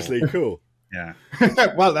that's seriously cool. Yeah.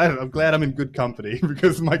 Well, I'm glad I'm in good company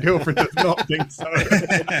because my girlfriend does not think so.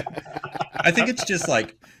 I think it's just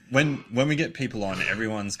like when we get people on,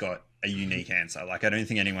 everyone's got a unique answer. Like I don't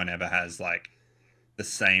think anyone ever has like the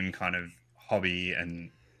same kind of hobby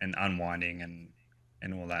and unwinding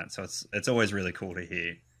and all that. So it's always really cool to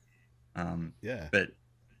hear. Yeah. But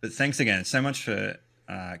thanks again so much for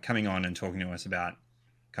coming on and talking to us about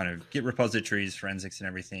kind of Git repositories, forensics, and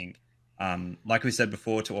everything. Like we said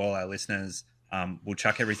before to all our listeners, we'll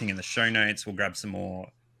chuck everything in the show notes. We'll grab some more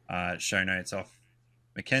show notes off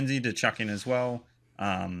Mackenzie to chuck in as well,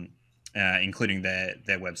 including their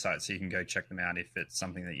website, so you can go check them out if it's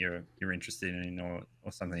something that you're interested in or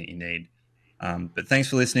something that you need. But thanks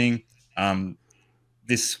for listening.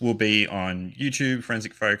 this will be on YouTube,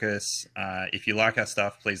 Forensic Focus. If you like our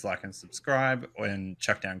stuff, please like and subscribe, and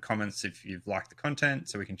chuck down comments if you've liked the content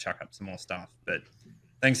so we can chuck up some more stuff. But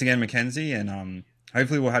thanks again, Mackenzie, and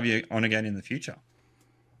hopefully we'll have you on again in the future.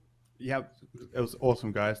 Yeah, it was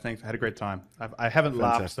awesome, guys. Thanks. I had a great time. I haven't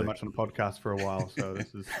laughed so much on a podcast for a while, so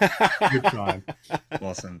this is a good time.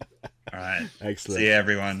 Awesome. All right. Excellent. See you,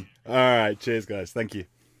 everyone. All right. Cheers, guys. Thank you.